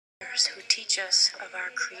elders who teach us of our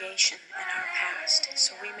creation and our past,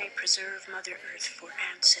 so we may preserve Mother Earth for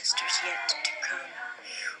ancestors yet to come.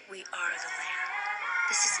 We are the land.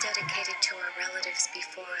 This is dedicated to our relatives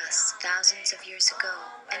before us thousands of years ago,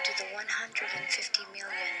 and to the 150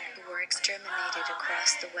 million who were exterminated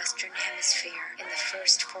across the Western Hemisphere in the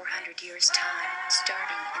first 400 years' time,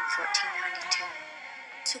 starting in 1492.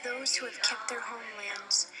 To those who have kept their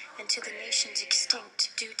homelands, and to the nations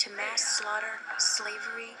extinct due to mass slaughter,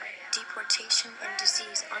 slavery, deportation, and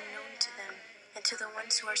disease unknown to them, and to the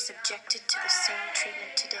ones who are subjected to the same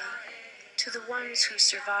treatment today. To the ones who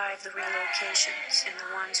survived the relocations and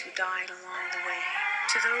the ones who died along the way.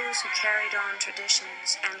 To those who carried on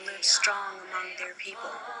traditions and lived strong among their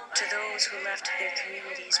people. To those who left their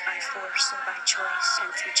communities by force or by choice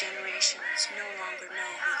and through generations no longer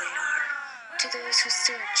know who they are. To those who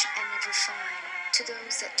search and never find. To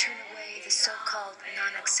those that turn away the so-called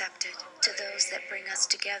non-accepted. To those that bring us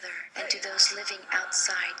together. And to those living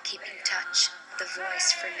outside keeping touch, the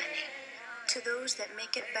voice for many. To those that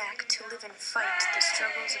make it back to live and fight the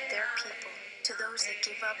struggles of their people. To those that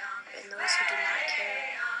give up and those who do not care.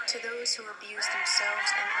 To those who abuse themselves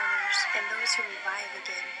and others, and those who revive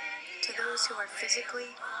again. To those who are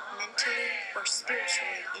physically, mentally, or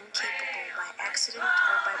spiritually incapable by accident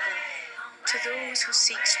or by birth. To those who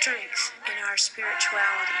seek strength in our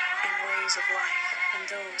spirituality and ways of life, and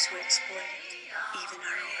those who exploit it, even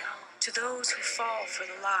our own. To those who fall for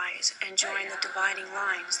the lies and join the dividing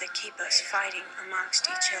lines that keep us fighting amongst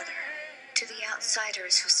each other. To the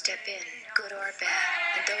outsiders who step in, good or bad,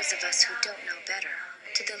 and those of us who don't know better.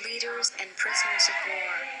 To the leaders and prisoners of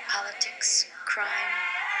war, politics, crime,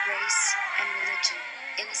 race, and religion,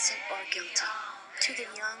 innocent or guilty. To the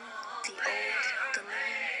young, the old, the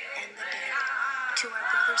living, and the dead. To our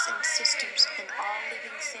brothers and sisters and all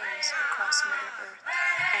living things across Mother Earth.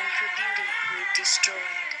 And her beauty we've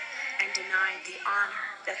destroyed, and denied the honor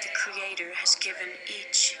that the Creator has given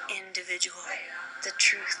each individual. The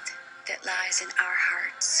truth that lies in our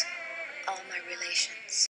hearts, all my relations.